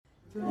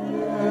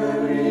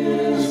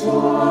This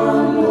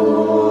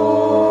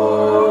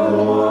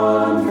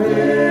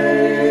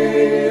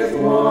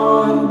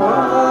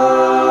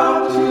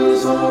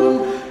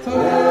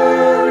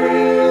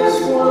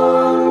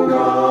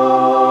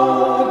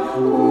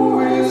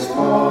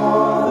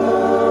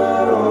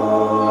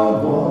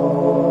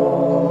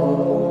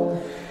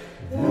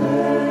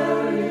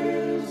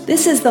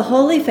is the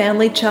Holy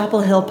Family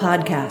Chapel Hill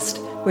podcast,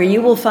 where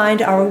you will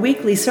find our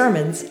weekly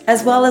sermons,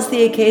 as well as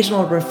the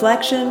occasional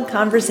reflection,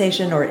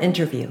 conversation, or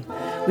interview.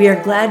 We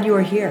are glad you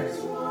are here.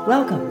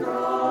 Welcome.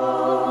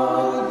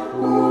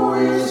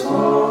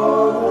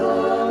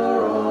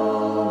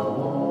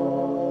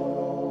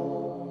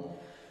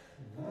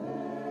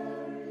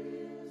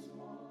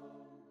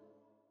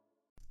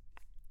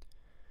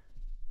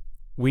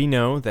 We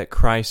know that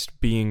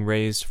Christ, being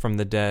raised from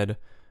the dead,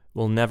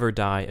 will never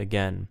die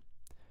again.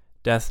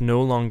 Death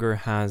no longer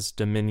has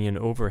dominion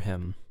over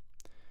him.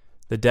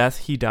 The death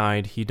he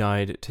died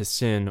to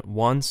sin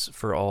once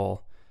for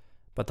all,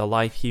 but the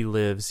life he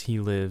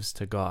lives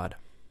to God.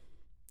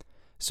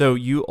 So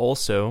you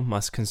also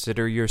must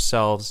consider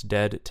yourselves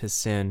dead to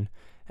sin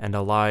and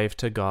alive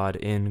to God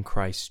in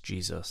Christ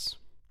Jesus.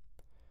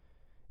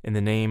 In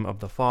the name of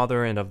the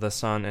Father, and of the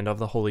Son, and of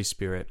the Holy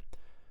Spirit.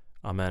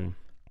 Amen.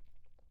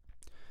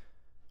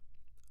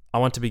 I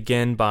want to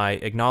begin by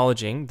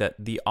acknowledging that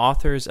the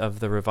authors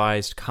of the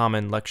Revised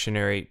Common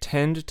Lectionary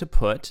tend to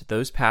put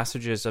those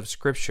passages of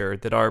Scripture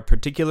that are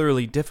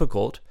particularly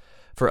difficult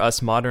for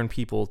us modern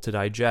people to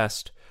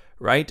digest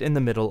right in the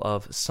middle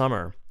of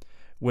summer,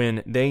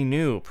 when they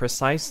knew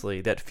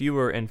precisely that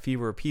fewer and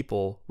fewer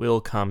people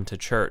will come to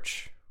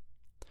church.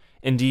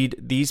 Indeed,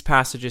 these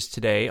passages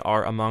today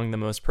are among the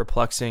most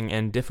perplexing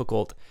and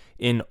difficult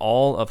in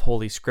all of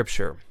Holy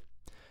Scripture,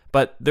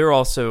 but they're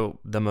also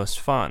the most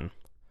fun.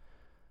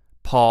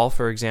 Paul,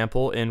 for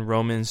example, in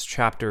Romans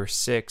chapter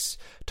 6,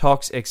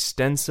 talks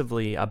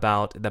extensively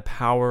about the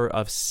power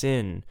of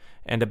sin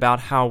and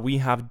about how we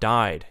have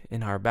died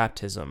in our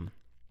baptism.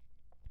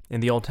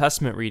 In the Old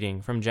Testament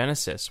reading from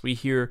Genesis, we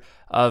hear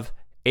of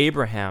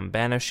Abraham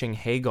banishing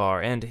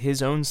Hagar and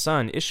his own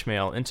son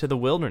Ishmael into the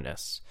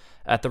wilderness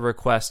at the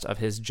request of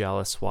his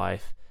jealous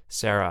wife,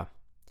 Sarah.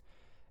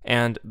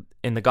 And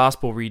in the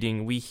gospel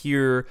reading, we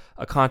hear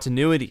a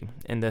continuity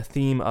in the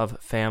theme of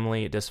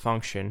family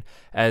dysfunction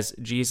as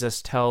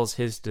Jesus tells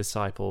his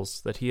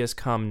disciples that he has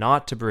come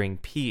not to bring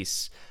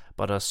peace,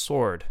 but a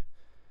sword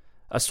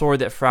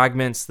that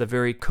fragments the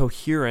very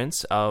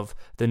coherence of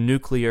the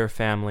nuclear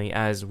family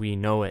as we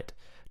know it.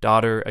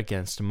 Daughter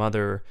against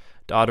mother,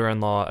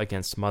 daughter-in-law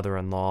against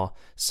mother-in-law,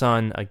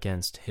 son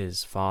against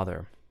his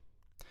father.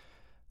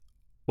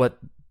 What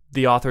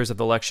the authors of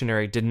the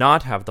lectionary did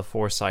not have the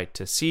foresight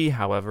to see,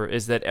 however,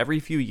 is that every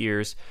few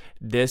years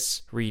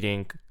this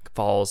reading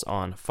falls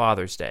on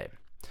Father's Day.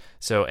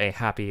 So a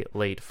happy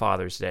late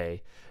Father's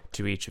Day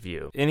to each of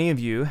you. Any of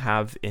you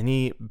have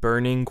any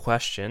burning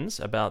questions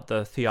about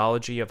the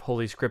theology of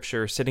Holy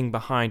Scripture sitting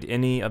behind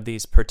any of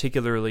these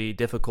particularly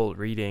difficult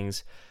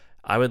readings?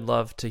 I would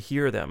love to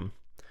hear them.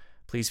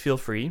 Please feel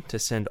free to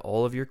send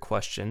all of your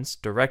questions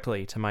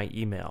directly to my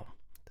email,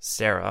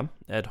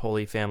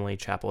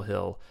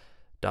 sarah@holyfamilychapelhill.org.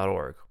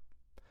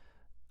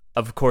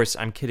 Of course,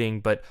 I'm kidding,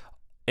 but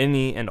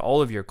any and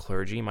all of your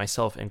clergy,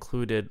 myself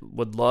included,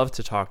 would love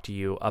to talk to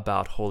you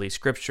about Holy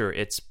Scripture.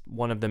 It's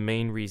one of the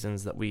main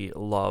reasons that we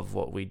love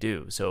what we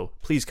do, so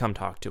please come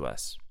talk to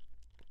us.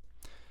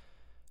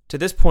 To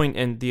this point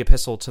in the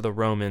epistle to the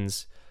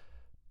Romans,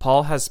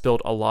 Paul has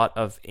spilled a lot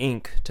of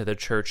ink to the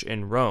church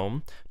in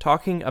Rome,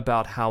 talking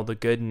about how the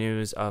good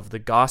news of the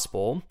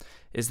gospel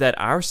is that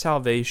our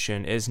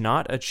salvation is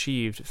not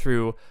achieved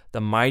through the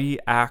mighty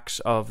acts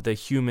of the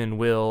human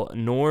will,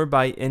 nor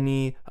by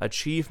any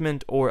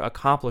achievement or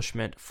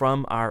accomplishment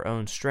from our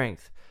own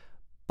strength,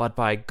 but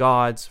by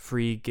God's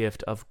free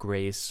gift of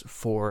grace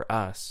for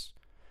us.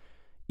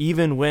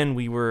 Even when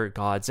we were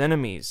God's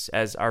enemies,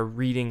 as our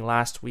reading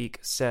last week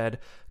said,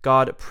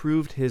 God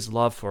proved his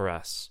love for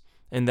us,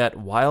 in that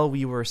while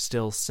we were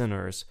still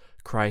sinners,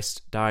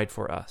 Christ died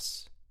for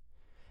us.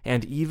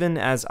 And even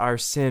as our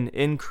sin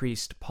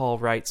increased, Paul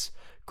writes,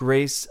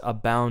 grace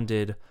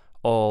abounded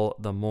all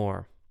the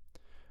more.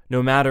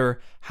 No matter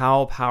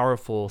how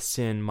powerful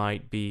sin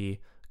might be,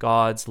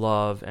 God's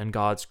love and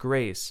God's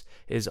grace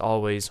is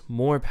always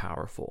more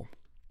powerful.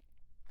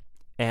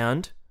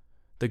 And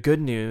the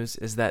good news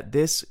is that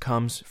this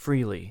comes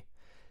freely,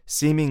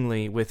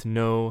 seemingly with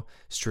no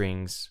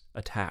strings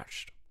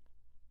attached.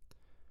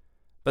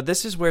 But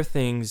this is where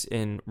things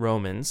in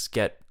Romans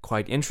get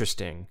quite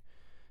interesting.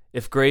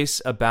 If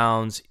grace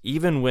abounds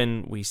even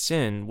when we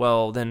sin,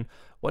 well, then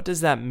what does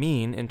that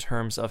mean in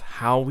terms of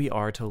how we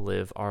are to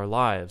live our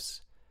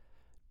lives?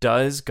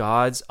 Does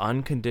God's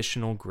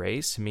unconditional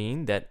grace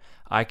mean that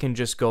I can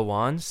just go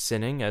on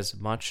sinning as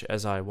much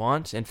as I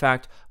want? In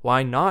fact,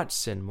 why not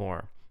sin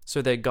more,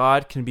 so that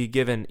God can be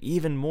given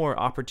even more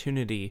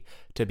opportunity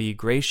to be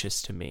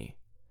gracious to me?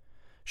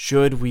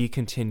 Should we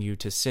continue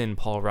to sin,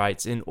 Paul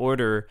writes, in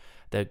order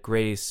that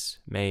grace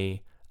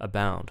may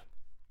abound?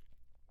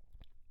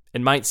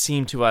 It might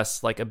seem to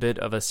us like a bit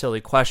of a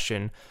silly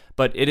question,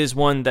 but it is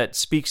one that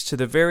speaks to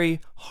the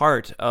very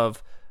heart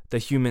of the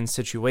human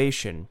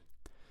situation.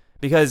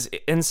 Because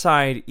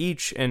inside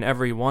each and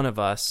every one of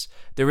us,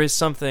 there is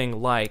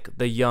something like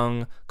the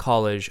young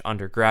college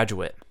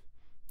undergraduate,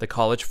 the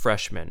college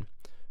freshman,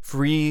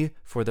 free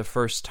for the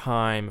first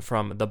time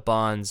from the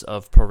bonds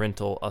of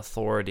parental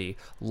authority,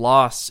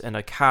 lost in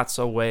a cat's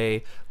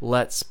away,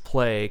 let's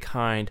play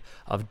kind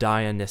of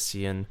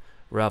Dionysian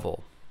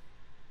revel.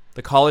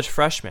 The college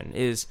freshman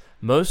is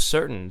most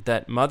certain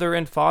that mother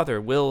and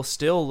father will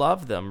still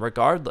love them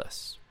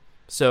regardless.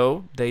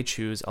 So they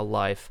choose a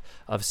life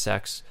of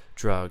sex,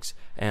 drugs,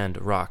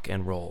 and rock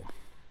and roll.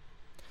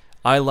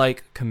 I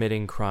like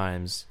committing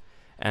crimes,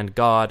 and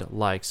God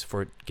likes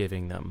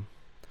forgiving them.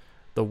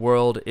 The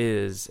world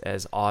is,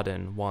 as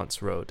Auden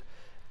once wrote,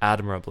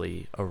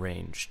 admirably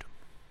arranged.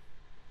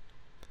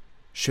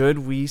 Should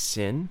we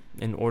sin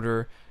in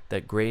order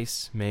that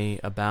grace may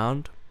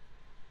abound?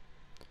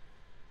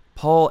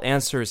 Paul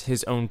answers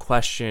his own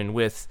question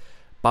with,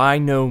 by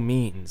no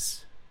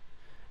means.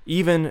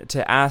 Even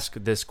to ask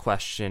this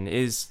question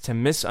is to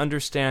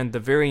misunderstand the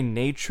very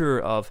nature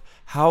of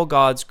how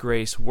God's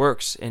grace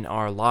works in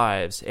our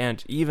lives,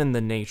 and even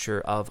the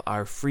nature of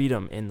our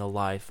freedom in the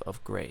life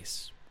of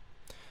grace.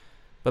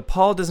 But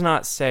Paul does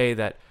not say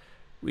that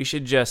we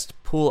should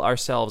just pull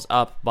ourselves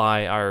up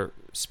by our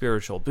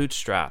spiritual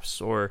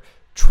bootstraps or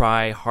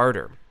try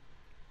harder.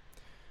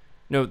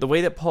 No, the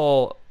way that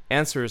Paul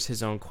answers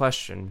his own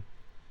question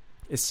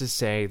is to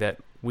say that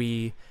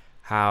we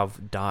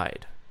have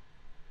died.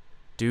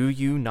 Do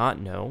you not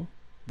know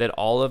that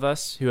all of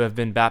us who have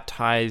been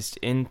baptized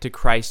into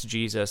Christ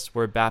Jesus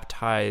were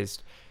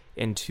baptized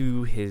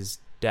into his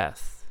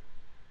death?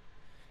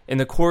 In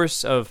the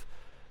course of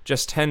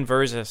just 10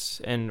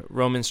 verses in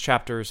Romans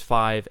chapters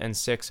 5 and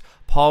 6,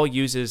 Paul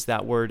uses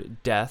that word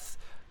death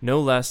no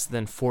less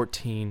than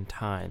 14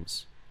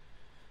 times.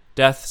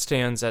 Death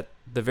stands at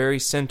the very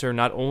center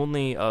not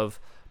only of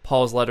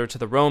Paul's letter to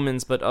the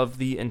Romans, but of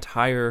the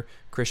entire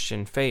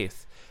Christian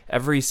faith.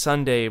 Every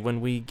Sunday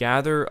when we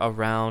gather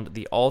around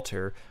the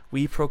altar,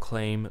 we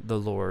proclaim the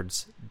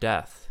Lord's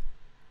death.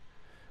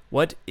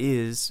 What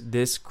is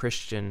this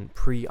Christian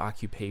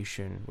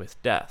preoccupation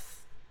with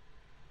death?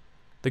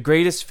 The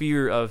greatest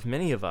fear of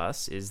many of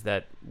us is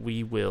that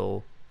we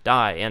will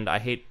die, and I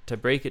hate to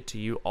break it to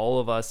you, all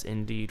of us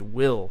indeed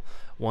will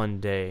one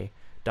day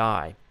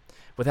die.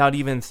 Without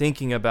even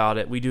thinking about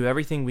it, we do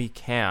everything we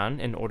can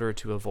in order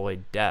to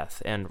avoid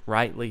death, and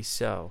rightly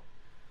so.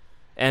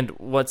 And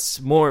what's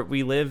more,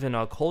 we live in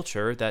a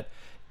culture that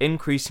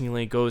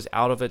increasingly goes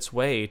out of its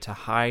way to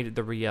hide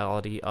the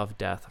reality of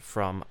death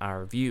from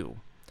our view.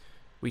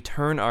 We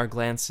turn our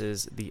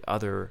glances the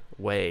other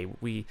way.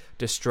 We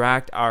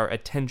distract our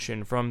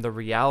attention from the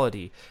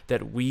reality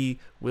that we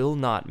will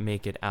not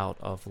make it out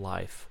of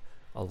life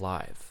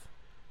alive.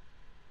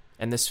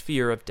 And this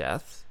fear of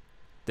death,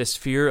 this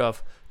fear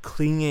of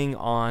clinging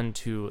on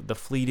to the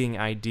fleeting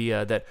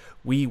idea that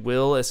we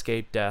will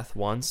escape death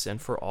once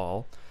and for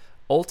all,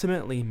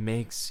 ultimately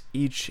makes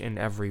each and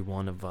every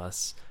one of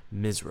us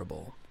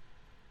miserable.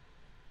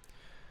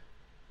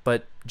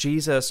 But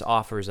Jesus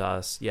offers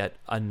us yet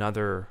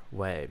another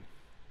way.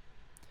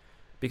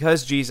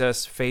 Because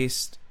Jesus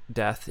faced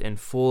death in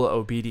full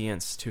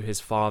obedience to his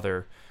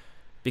Father,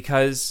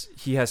 because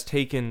he has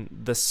taken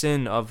the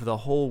sin of the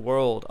whole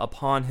world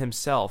upon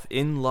himself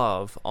in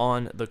love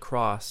on the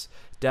cross,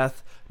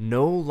 death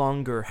no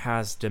longer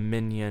has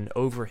dominion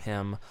over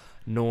him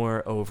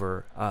nor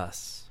over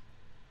us.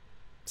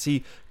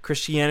 See,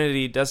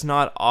 Christianity does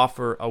not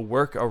offer a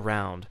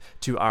workaround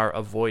to our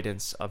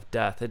avoidance of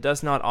death. It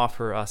does not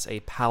offer us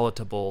a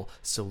palatable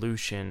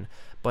solution,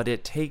 but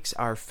it takes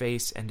our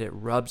face and it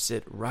rubs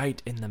it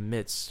right in the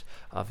midst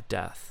of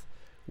death.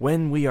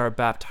 When we are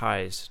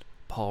baptized,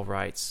 Paul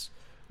writes,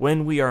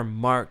 when we are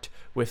marked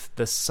with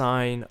the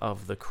sign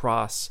of the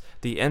cross,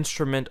 the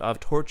instrument of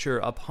torture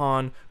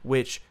upon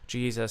which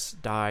Jesus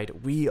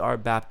died, we are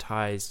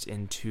baptized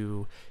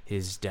into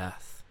his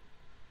death.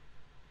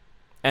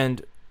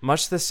 And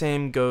much the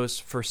same goes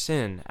for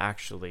sin,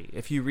 actually.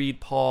 If you read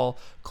Paul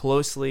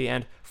closely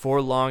and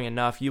for long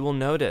enough, you will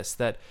notice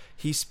that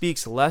he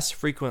speaks less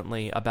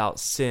frequently about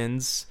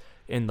sins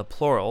in the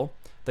plural,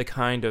 the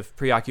kind of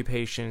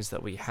preoccupations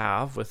that we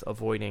have with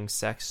avoiding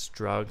sex,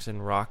 drugs,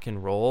 and rock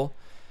and roll,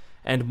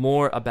 and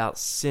more about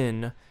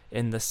sin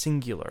in the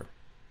singular,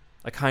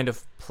 a kind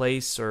of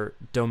place or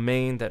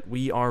domain that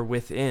we are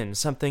within,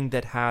 something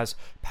that has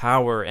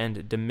power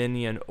and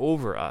dominion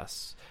over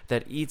us,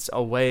 that eats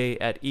away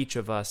at each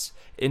of us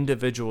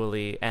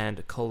individually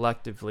and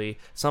collectively,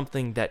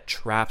 something that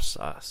traps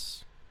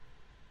us.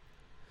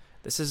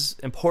 This is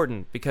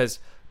important because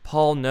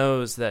Paul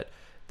knows that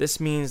this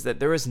means that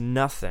there is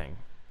nothing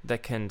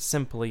that can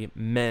simply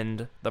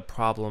mend the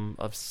problem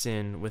of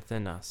sin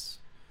within us.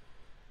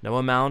 No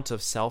amount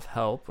of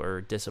self-help or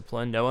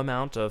discipline, no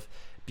amount of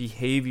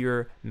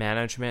behavior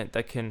management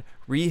that can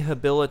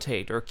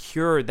rehabilitate or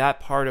cure that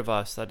part of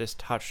us that is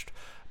touched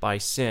by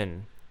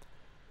sin.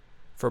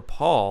 For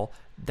Paul,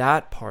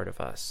 that part of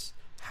us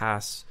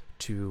has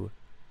to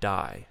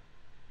die.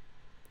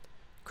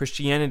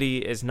 Christianity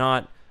is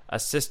not a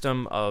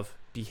system of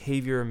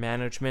behavior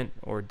management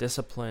or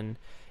discipline.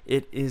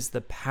 It is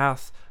the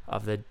path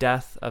of the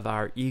death of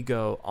our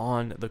ego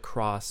on the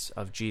cross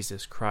of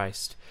Jesus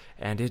Christ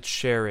and its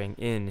sharing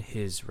in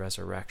his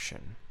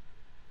resurrection.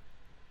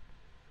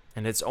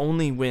 And it's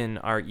only when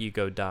our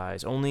ego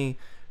dies, only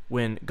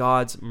when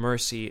God's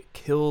mercy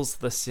kills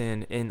the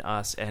sin in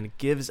us and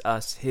gives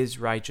us his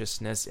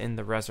righteousness in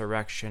the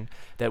resurrection,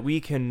 that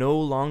we can no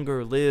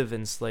longer live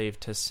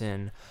enslaved to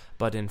sin,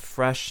 but in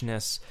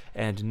freshness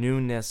and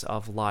newness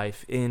of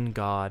life in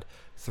God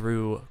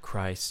through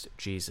Christ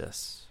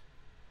Jesus.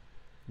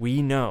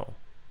 We know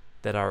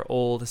that our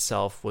old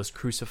self was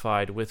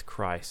crucified with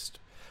Christ,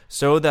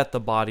 so that the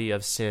body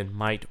of sin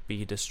might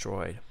be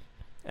destroyed,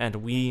 and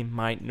we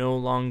might no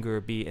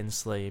longer be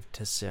enslaved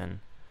to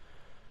sin.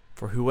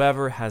 For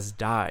whoever has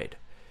died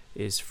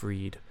is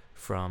freed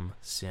from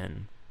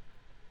sin.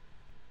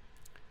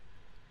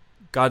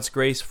 God's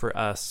grace for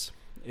us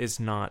is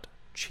not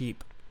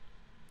cheap.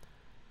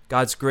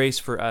 God's grace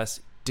for us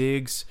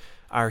digs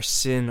our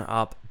sin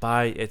up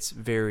by its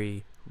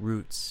very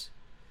roots.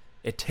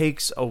 It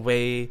takes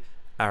away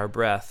our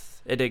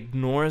breath. It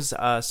ignores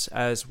us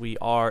as we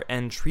are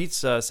and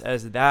treats us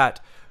as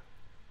that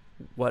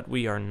what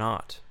we are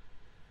not,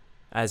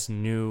 as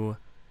new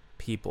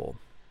people.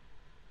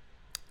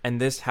 And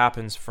this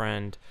happens,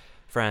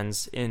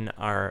 friends, in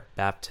our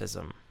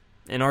baptism.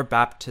 In our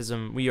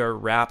baptism, we are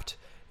wrapped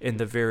in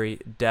the very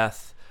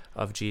death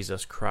of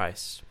Jesus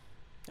Christ.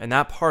 And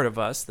that part of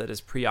us that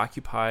is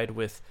preoccupied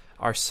with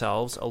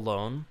ourselves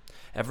alone,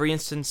 every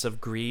instance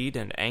of greed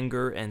and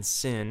anger and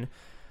sin,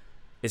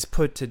 is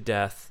put to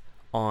death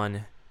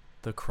on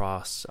the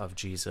cross of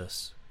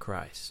Jesus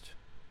Christ.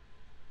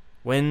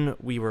 When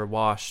we were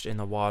washed in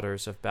the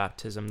waters of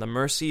baptism, the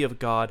mercy of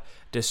God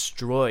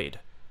destroyed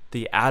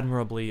the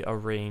admirably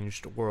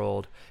arranged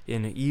world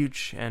in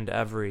each and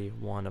every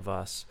one of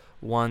us,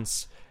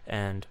 once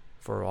and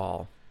for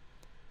all.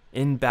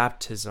 In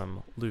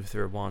baptism,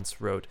 Luther once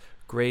wrote,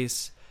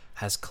 grace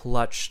has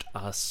clutched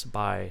us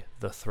by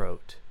the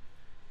throat.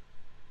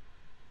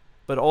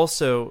 But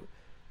also,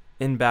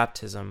 in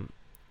baptism,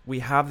 we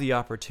have the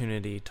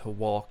opportunity to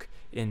walk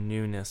in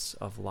newness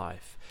of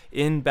life.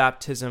 In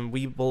baptism,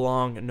 we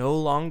belong no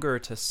longer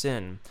to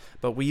sin,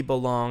 but we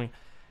belong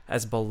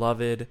as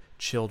beloved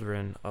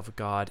children of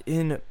God.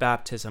 In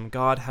baptism,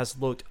 God has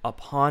looked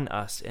upon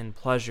us in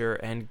pleasure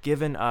and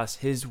given us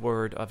his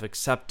word of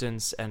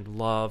acceptance and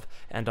love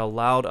and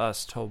allowed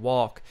us to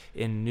walk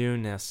in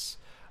newness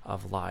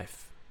of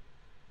life.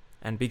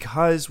 And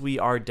because we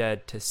are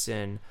dead to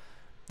sin,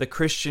 the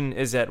Christian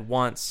is at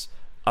once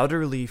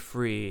utterly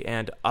free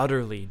and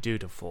utterly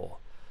dutiful,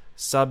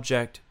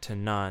 subject to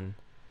none,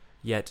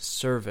 yet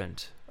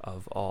servant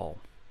of all.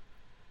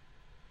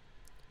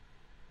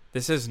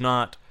 This is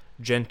not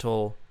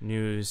gentle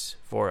news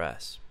for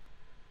us.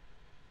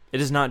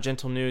 It is not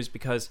gentle news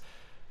because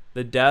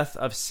the death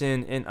of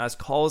sin in us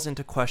calls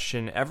into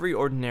question every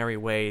ordinary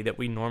way that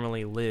we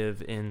normally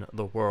live in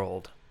the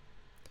world.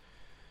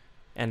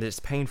 And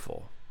it's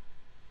painful.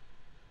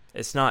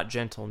 It's not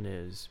gentle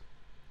news.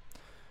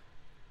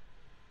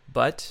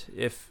 But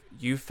if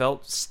you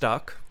felt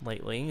stuck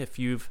lately, if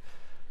you've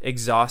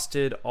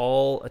exhausted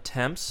all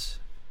attempts,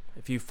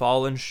 if you've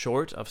fallen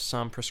short of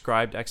some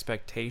prescribed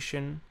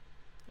expectation,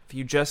 if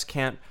you just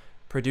can't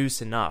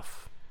produce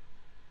enough,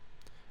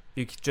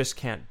 you just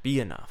can't be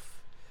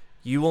enough,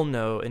 you will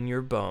know in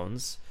your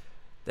bones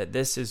that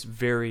this is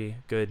very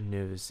good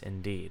news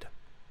indeed.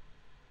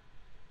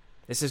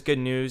 This is good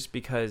news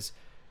because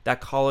that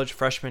college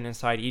freshman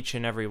inside each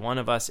and every one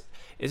of us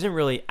isn't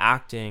really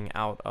acting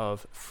out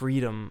of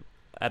freedom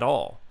at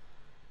all,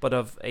 but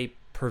of a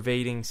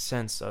pervading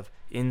sense of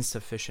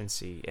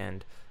insufficiency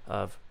and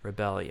of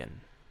rebellion.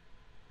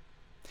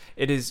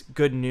 It is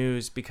good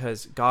news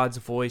because God's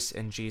voice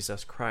in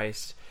Jesus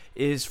Christ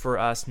is for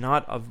us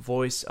not a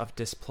voice of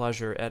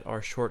displeasure at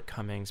our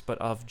shortcomings, but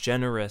of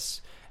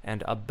generous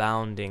and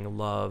abounding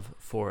love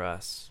for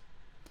us.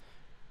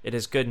 It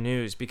is good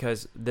news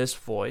because this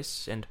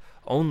voice, and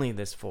only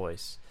this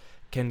voice,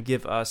 can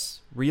give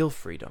us real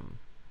freedom.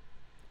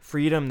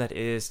 Freedom that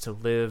is to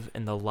live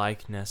in the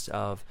likeness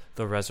of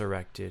the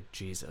resurrected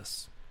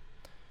Jesus.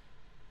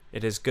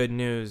 It is good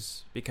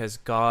news because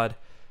God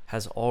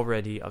has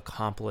already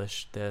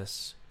accomplished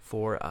this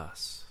for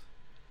us.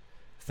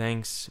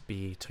 Thanks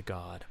be to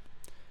God.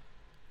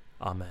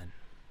 Amen.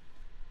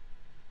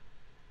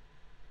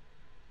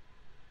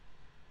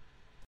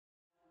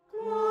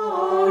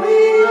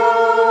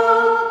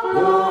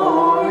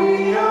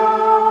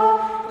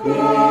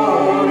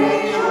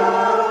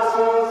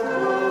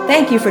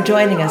 Thank you for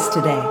joining us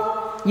today.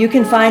 You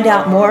can find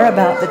out more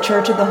about the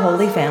Church of the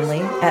Holy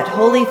Family at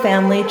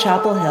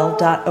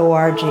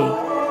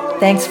holyfamilychapelhill.org.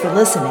 Thanks for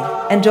listening,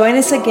 and join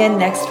us again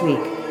next week.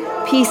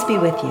 Peace be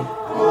with you.